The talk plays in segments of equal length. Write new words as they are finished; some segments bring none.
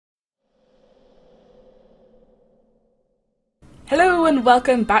Hello and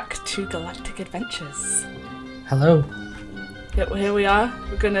welcome back to Galactic Adventures. Hello. Yep, here we are.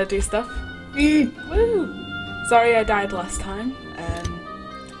 We're gonna do stuff. Woo! Sorry I died last time.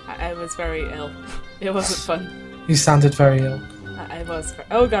 I was very ill. It wasn't fun. You sounded very ill. I was.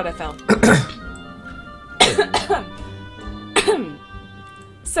 Oh god, I fell.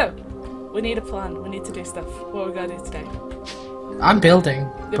 So, we need a plan. We need to do stuff. What are we gonna do today? I'm building.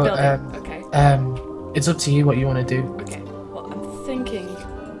 You're but, building. Okay. It's up to you what you want to do. Okay. Well, I'm thinking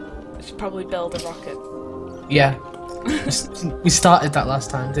we should probably build a rocket. Yeah. We started that last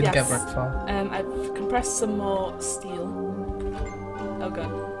time. Didn't Yes. get very far. I've compressed some more steel. Oh god.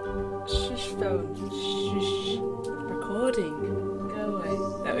 Shush phone. Shush. Recording. Go away.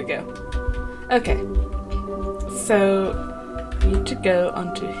 There we go. Okay. So we need to go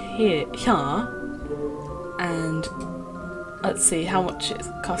onto here, and let's see how much it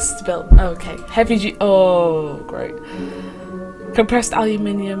costs to build. Okay. Oh, great. Compressed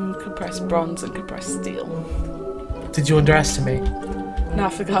aluminium, compressed bronze, and compressed steel. Did you underestimate? No, I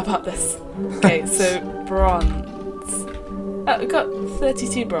forgot about this. Okay, so bronze. Oh, we got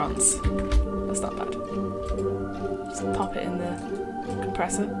 32 bronze. That's not bad. Just pop it in the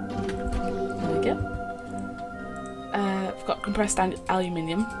compressor. There we go. We've got compressed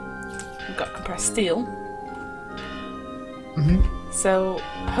aluminium. We've got compressed steel. So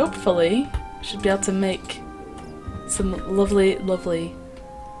hopefully, we should be able to make some lovely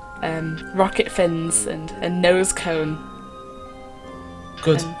rocket fins and a nose cone.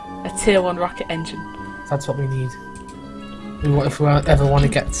 Good. And a tier 1 rocket engine. That's what we need. If we ever want to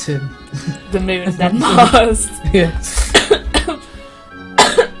get to The moon, then Mars. Yeah.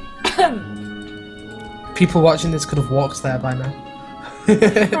 People watching this could have walked there by now.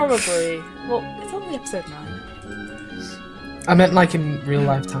 Probably. Well, it's only episode 9. I meant like in real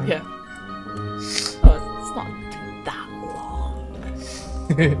life time. Yeah. Oh, it's not that long.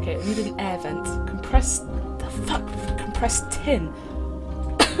 Okay, we need an air vent. Compressed tin.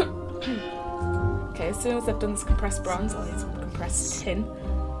 Okay, as soon as I've done this compressed bronze, I'll need some compressed tin.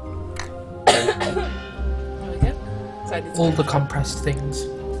 There we go. So I did All the compressed things.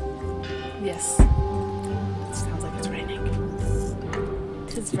 Yes. It sounds like it's raining.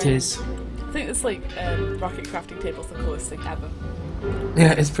 It is. I think this rocket crafting table's the coolest thing ever.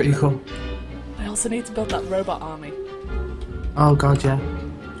 Yeah, it's pretty cool. I also need to build that robot army. Oh god, yeah.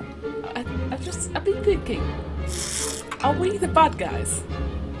 I've been thinking, are we the bad guys?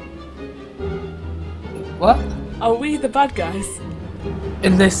 What? Are we the bad guys?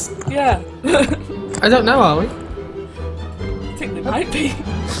 In this? Yeah. I don't know, are we? I think they might be.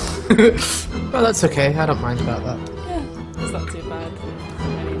 Well, that's okay. I don't mind about that. Yeah, it's not too bad.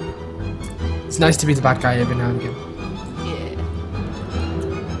 I mean, It's nice to be the bad guy every now and again. yeah.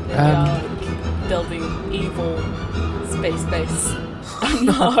 We are building evil space base on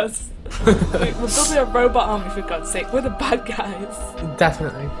Mars. We're building a robot army, for God's sake. We're the bad guys.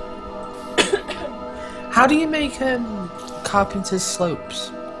 Definitely. How do you make carpenter's slopes?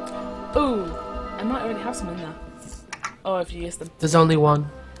 Ooh, I might already have some in there. Oh, I've used them. There's only one.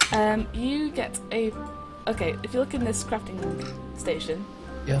 You get a... Okay, if you look in this crafting station,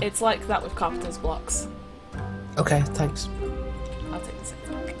 Yeah. it's like that with carpenter's blocks. Okay, thanks. I'll take this.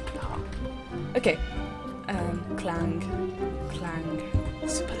 Okay. Clang.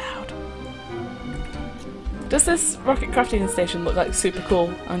 Super loud. Does this rocket crafting station look like super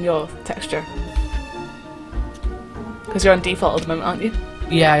cool on your texture? Because you're on default at the moment, aren't you?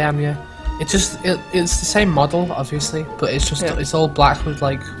 Yeah, I am. Yeah. It's the same model, obviously, but it's just it's all black with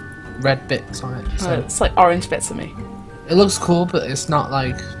like red bits on it. So It's like orange bits for me. it looks cool, but it's not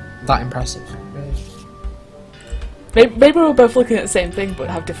like that impressive. Really. Maybe we're both looking at the same thing, but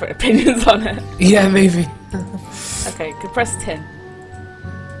have different opinions on it. Yeah, maybe. Okay, compressed tin.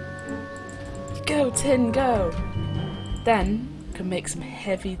 Go, tin, go! Then, we can make some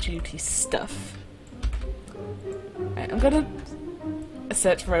heavy-duty stuff. Right, I'm gonna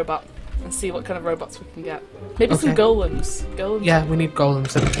search for robot and see what kind of robots we can get. Maybe some Okay. golems. Yeah, we need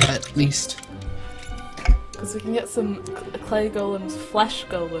golems at least. Because we can get some clay golems, flesh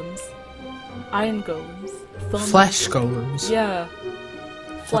golems, iron golems, Flesh golems. Yeah.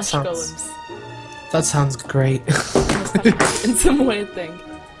 Flesh sounds- golems. That sounds great. In some weird thing.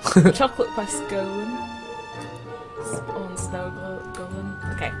 Chocolate quest golem. Spawn snow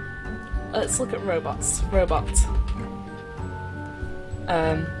golem. Okay. Let's look at robots. Robot.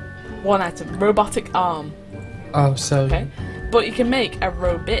 One item. Robotic arm. Oh, so Okay. But you can make a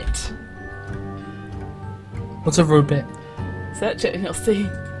robit. what's a robit? Search it and you'll see.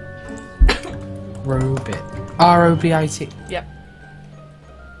 Robit. R-O-B-I-T. Yep.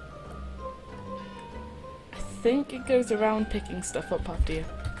 I think it goes around picking stuff up after you.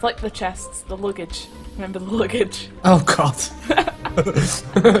 It's like the chests, the luggage. Remember the luggage? Oh god.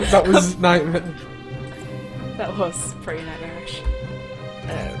 That was nightmare. That was pretty nightmarish.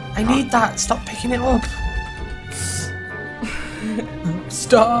 I need that. Stop picking it up.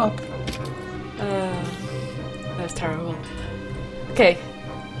 Stop. That was terrible. Okay.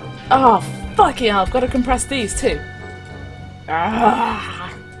 Oh, fucking hell. I've got to compress these too.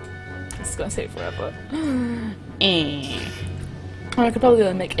 This is going to take forever. I could probably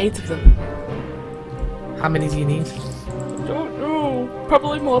only make 8 of them. How many do you need? Don't know.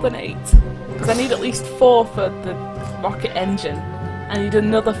 Probably more than 8. Because I need at least 4 for the rocket engine. I need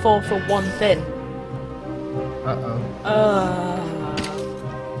another 4 for one thing.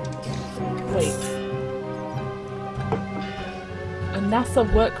 Wait. A NASA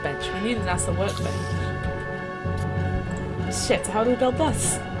workbench. We need a NASA workbench. Shit, how do we build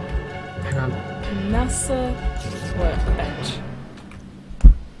this? Hang on. NASA workbench.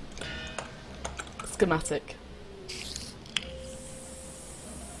 Schematic.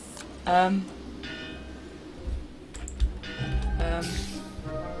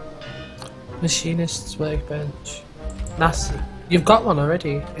 Machinist's workbench. NASA. You've got one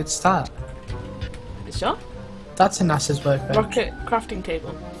already. It's that. Sure? That's a NASA's workbench. Rocket crafting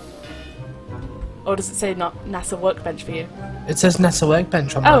table. Or does it say not NASA workbench for you? It says NASA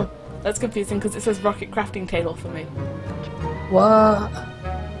workbench on Oh, mine. that's confusing because it says rocket crafting table for me. What?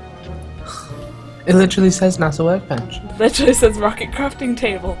 It literally says NASA workbench. It literally says rocket crafting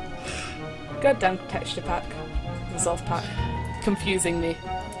table. Goddamn texture pack. Resource pack. Confusing me.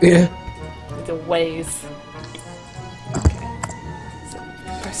 Yeah. With the ways. Okay. So,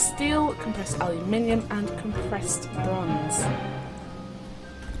 compressed steel, compressed aluminium, and compressed bronze.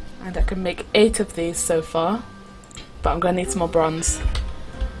 And I can make 8 of these so far. But I'm going to need some more bronze.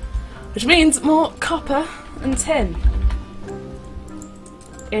 Which means more copper and tin.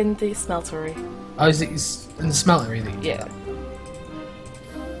 In the smeltery. Oh, is it in the smeltery? Yeah.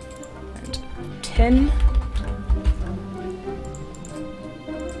 And tin.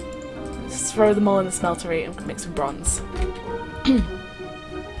 Just throw them all in the smeltery and make some bronze.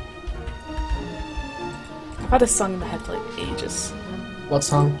 I've had a song in my head for like ages. What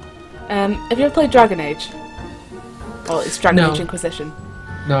song? Have you ever played Dragon Age? Well, it's Dragon Age Inquisition.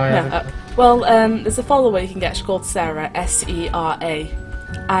 No, I haven't. Well, there's a follower you can get. She's called Sarah, S-E-R-A,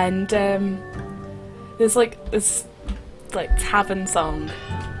 and there's like this tavern song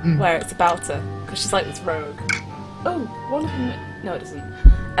where it's about her because she's like this rogue. Oh, one of them. No, it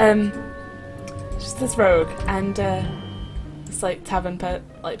doesn't. She's this rogue, and this like tavern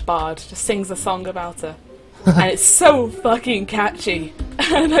bard just sings a song about her, and it's so fucking catchy,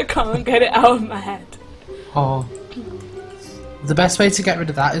 and I can't get it out of my head. Oh. The best way to get rid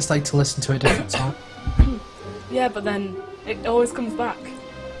of that is to listen to a different song. Yeah, but then it always comes back.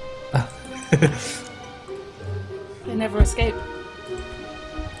 They never escape.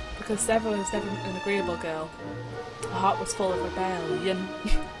 Because Sarah was never an agreeable girl. Her heart was full of rebellion.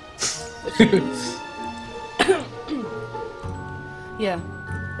 Yeah,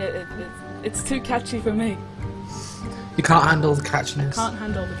 it's too catchy for me. You can't handle the catchiness. Can't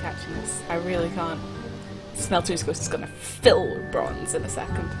handle the catchiness. I really can't. Smelter's just gonna fill with bronze in a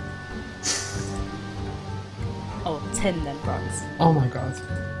second. Oh, tin then bronze. Oh my god.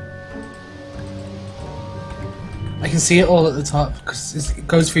 I can see it all at the top because it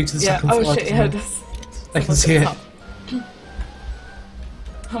goes through to the second floor. Oh shit, yeah, it does. I can see it.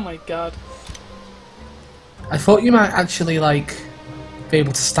 Oh my god. I thought you might actually be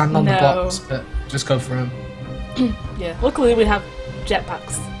able to stand on the blocks, but just go for them. Yeah, luckily we have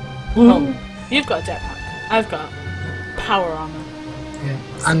jetpacks. Well, you've got a jetpack. I've got power armor. Yeah,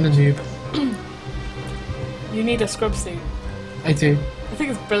 and a noob. You need a scrub suit. I do. I think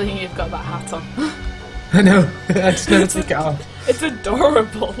it's brilliant you've got that hat on. I know. I just never take it off. It's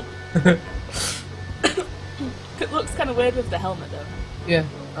adorable. It looks kind of weird with the helmet though. Yeah,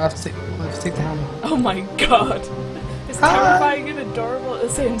 I'll have to take the helmet. Oh my god. It's terrifying and adorable at the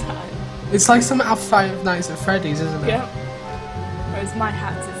same time. It's like some out of Five Nights at Freddy's, isn't it? Yeah. Whereas my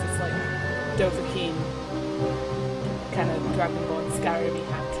hat is this Dovahkiin kind of Dragonborn Skyrim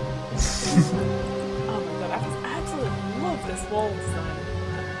hat. Oh my god, I absolutely love this wall design.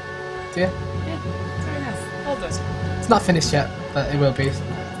 Yeah. Yeah, it's very nice. Well done. It's not finished yet, but it will be.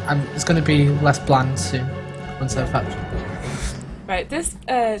 It's going to be less bland soon once I've factored. Right, this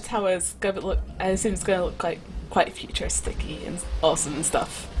tower's going to look. I assume it's going to look quite futuristic-y and awesome and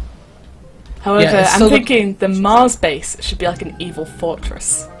stuff. However, I'm thinking the Mars base should be like an evil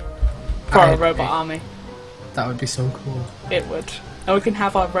fortress for a robot army. That would be so cool. It would. And we can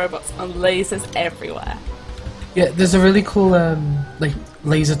have our robots on lasers everywhere. Yeah, there's a really cool like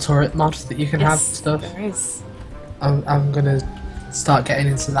laser turret mod that you can have Yes, stuff. there is. I'm gonna start getting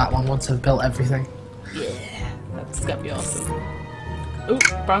into that one once I've built everything. Yeah, that's gonna be awesome. Ooh,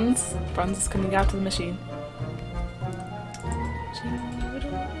 bronze. Bronze is coming out of the machine.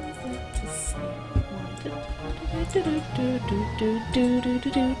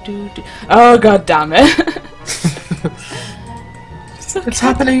 Oh god damn it! It's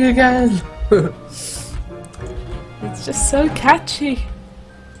happening again! It's just so catchy.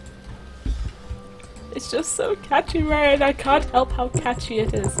 It's just so catchy, Ryan. I can't help how catchy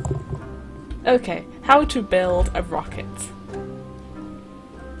it is. Okay, how to build a rocket.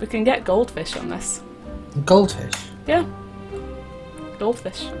 We can get goldfish on this. Goldfish? Yeah.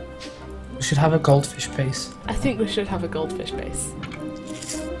 Goldfish. We should have a goldfish base. I think we should have a goldfish base.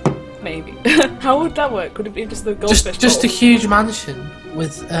 Maybe. How would that work? Would it be just the goldfish Just a bowl? huge mansion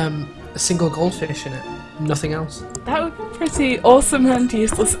with a single goldfish in it. Nothing else. That would be pretty awesome and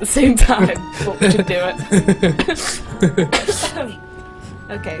useless at the same time. But we should do it.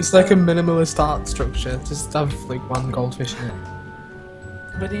 Okay. It's like a minimalist art structure. Just have like one goldfish in it.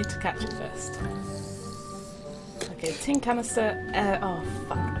 We need to catch it first. Okay, tin canister, air. Oh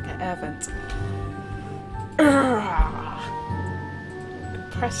fuck. Okay, air vent.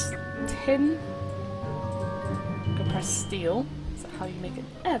 Compressed tin. Compressed steel. Is that how you make an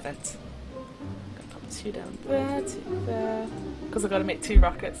air vent? Gotta pop 2 down there, 2 there. Because I've got to make 2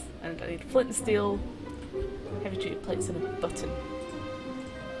 rockets, and I need flint and steel, heavy duty plates, and a button.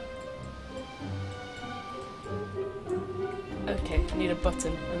 Okay, I need a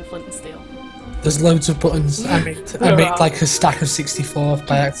button and flint and steel. There's loads of buttons. I made like a stack of 64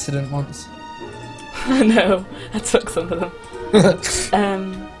 by accident once. I know, I took some of them.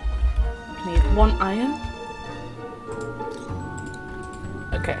 Need 1 iron.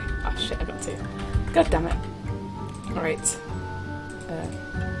 Okay, oh shit, I got 2. God damn it. Alright.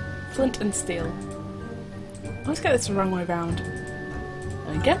 Flint and steel. I always get this the wrong way round.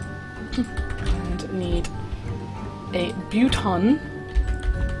 There we go. And need a buton.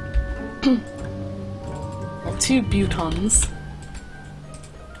 Or 2 butons.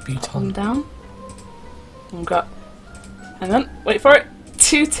 Buton. Down. We've got, hang on, wait for it,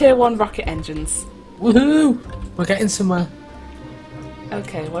 2 tier 1 rocket engines. Woohoo! We're getting somewhere.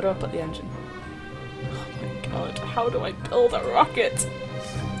 Okay, where do I put the engine? Oh my god, how do I build a rocket?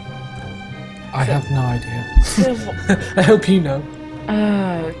 I have no idea. Tier 1. I hope you know.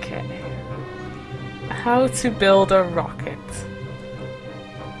 Okay. How to build a rocket.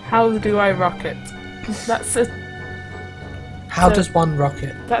 How do I rocket? That's a... How So- does one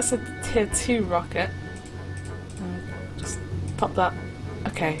rocket? That's a tier 2 rocket. Just pop that.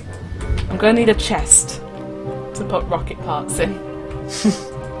 Okay. I'm gonna need a chest to put rocket parts in.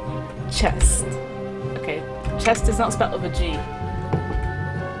 Chest. Okay. Chest is not spelled with a G.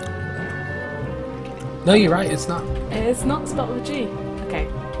 No, you're right, it's not. It is not spelled with a G. Okay.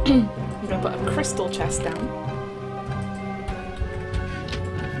 I'm gonna put a crystal chest down.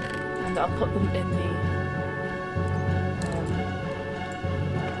 And I'll put them in the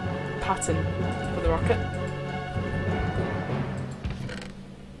pattern for the rocket.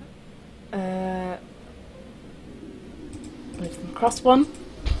 Move them across one.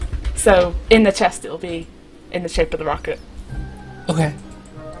 So in the chest it'll be in the shape of the rocket. Okay.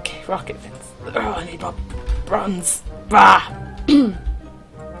 Okay, rocket fins. Oh, I need more bronze. Bah!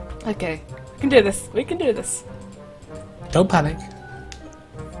 Okay, we can do this. We can do this. Don't panic.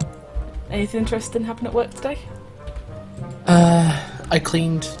 Anything interesting happen at work today? I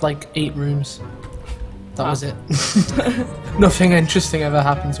cleaned like 8 rooms. That was it. Nothing interesting ever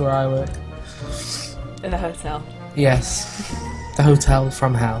happens where I work. In the hotel. Yes. The hotel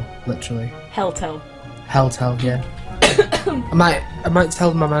from hell, literally. Helltel. Helltel, yeah. I might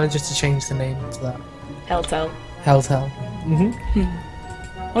tell my manager to change the name to that. Helltel. Helltel. Mhm.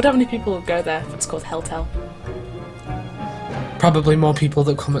 I wonder how many people will go there if it's called Helltel. Probably more people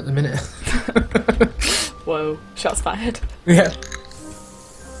that come at the minute. Whoa, shots fired. Yeah.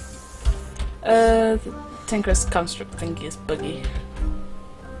 The Tinker's construct thingy is buggy.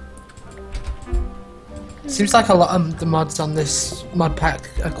 Seems like a lot of the mods on this mod pack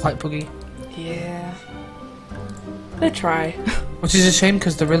are quite buggy. Yeah. They try. Which is a shame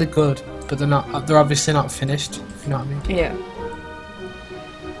because they're really good, but they're not. They're obviously not finished. If you know what I mean. Yeah.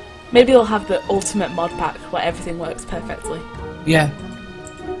 Maybe they'll have the ultimate mod pack where everything works perfectly. Yeah.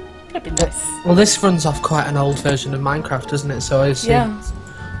 That'd be nice. Well, this runs off quite an old version of Minecraft, doesn't it? So I assume Yeah.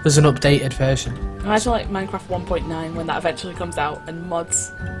 there's an updated version. Imagine like Minecraft 1.9 when that eventually comes out and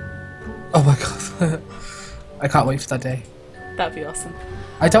mods. Oh my god. I can't wait for that day. That'd be awesome.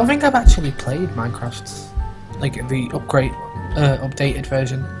 I don't think I've actually played Minecraft like the updated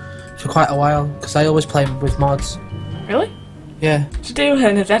version for quite a while because I always play with mods. Really? Yeah. Should do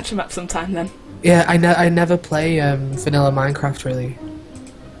an adventure map sometime then. Yeah, I never play vanilla Minecraft really.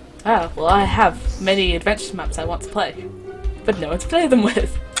 Ah, well, I have many adventure maps I want to play, but no one to play them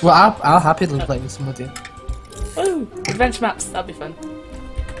with. Well, I'll happily play with some with you. Ooh, adventure maps, that'd be fun.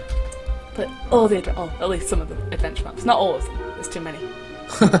 But at least some of the adventure maps. Not all of them, there's too many.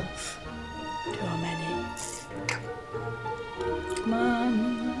 Too many. Come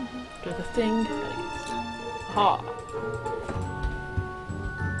on, do the thing. Ha.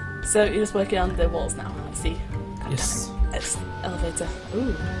 So you're just working on the walls now, I see. Yes. Elevator.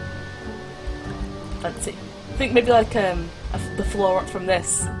 Ooh. Fancy. I think maybe like the floor up from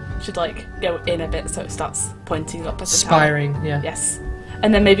this should like go in a bit so it starts pointing up at the Spiring, tower. yeah. Yes.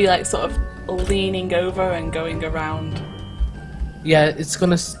 And then maybe like sort of leaning over and going around. Yeah, it's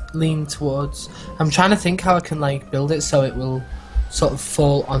gonna lean towards. I'm trying to think how I can like build it so it will sort of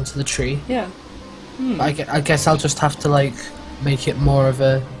fall onto the tree. Yeah. I guess I'll just have to like make it more of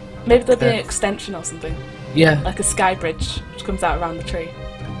a. Maybe there'll be an extension or something. Yeah. Like a sky bridge which comes out around the tree.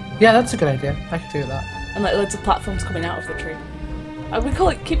 Yeah, that's a good idea. I could do that. And like loads of platforms coming out of the tree.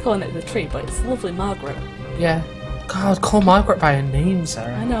 Keep calling it the tree, but it's lovely Margaret. Yeah. God, call Margaret by her name,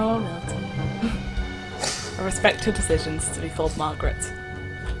 Sarah. I know, Milton. I respect her decisions to be called Margaret.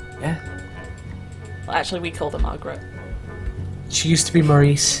 Yeah. Well, actually, we called her Margaret. She used to be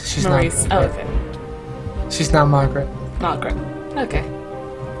Maurice. She's Maurice. now Oh, okay. She's now Margaret. Margaret. Okay.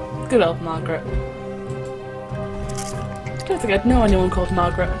 Good old Margaret. I don't think I'd know anyone called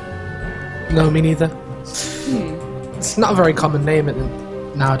Margaret. No, me neither. It's not a very common name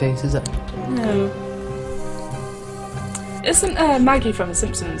nowadays, is it? No. Isn't Maggie from The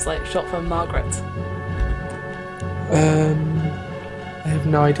Simpsons like short for Margaret? I have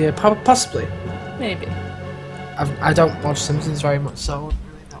no idea. Possibly. Maybe. I don't watch Simpsons very much, so I wouldn't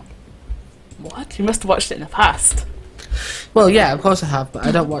really know. What? You must have watched it in the past. Well, yeah, of course I have, but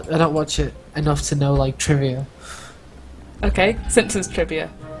I don't watch it enough to know like trivia. Okay, Simpsons trivia.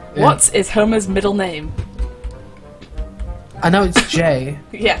 Yeah. What is Homer's middle name? I know it's Jay.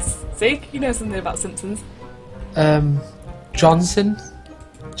 Yes. See, you know something about Simpsons. Johnson,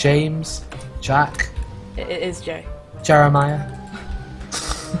 James, Jack, It is Jay. Jeremiah.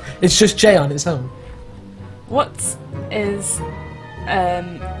 It's just Jay on its own. What is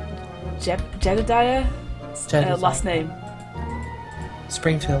Jedediah last name?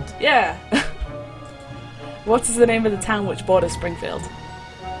 Springfield. Yeah. What is the name of the town which borders Springfield?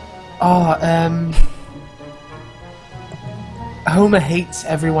 Oh, Homer hates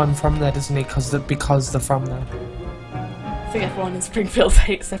everyone from there, doesn't he? Because they're from there. I think everyone in Springfield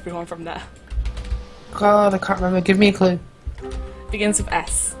hates everyone from there. God, I can't remember. Give me a clue. Begins with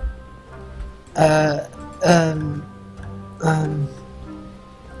S. Oh,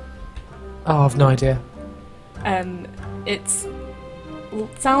 I've no idea. It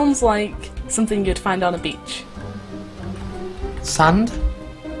sounds like something you'd find on a beach. Sand?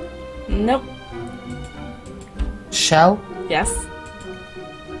 Nope. Shell? Yes.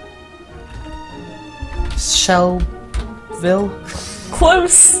 Shellville?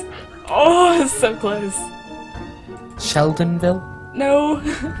 Close! Oh, it's so close. Sheldonville? No.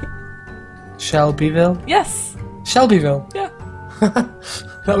 Shelbyville? Yes. Shelbyville? Yeah.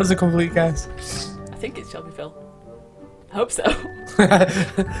 That was a complete guess. I think it's Shelbyville. I hope so.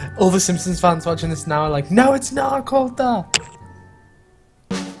 All the Simpsons fans watching this now are like, no, it's not called that.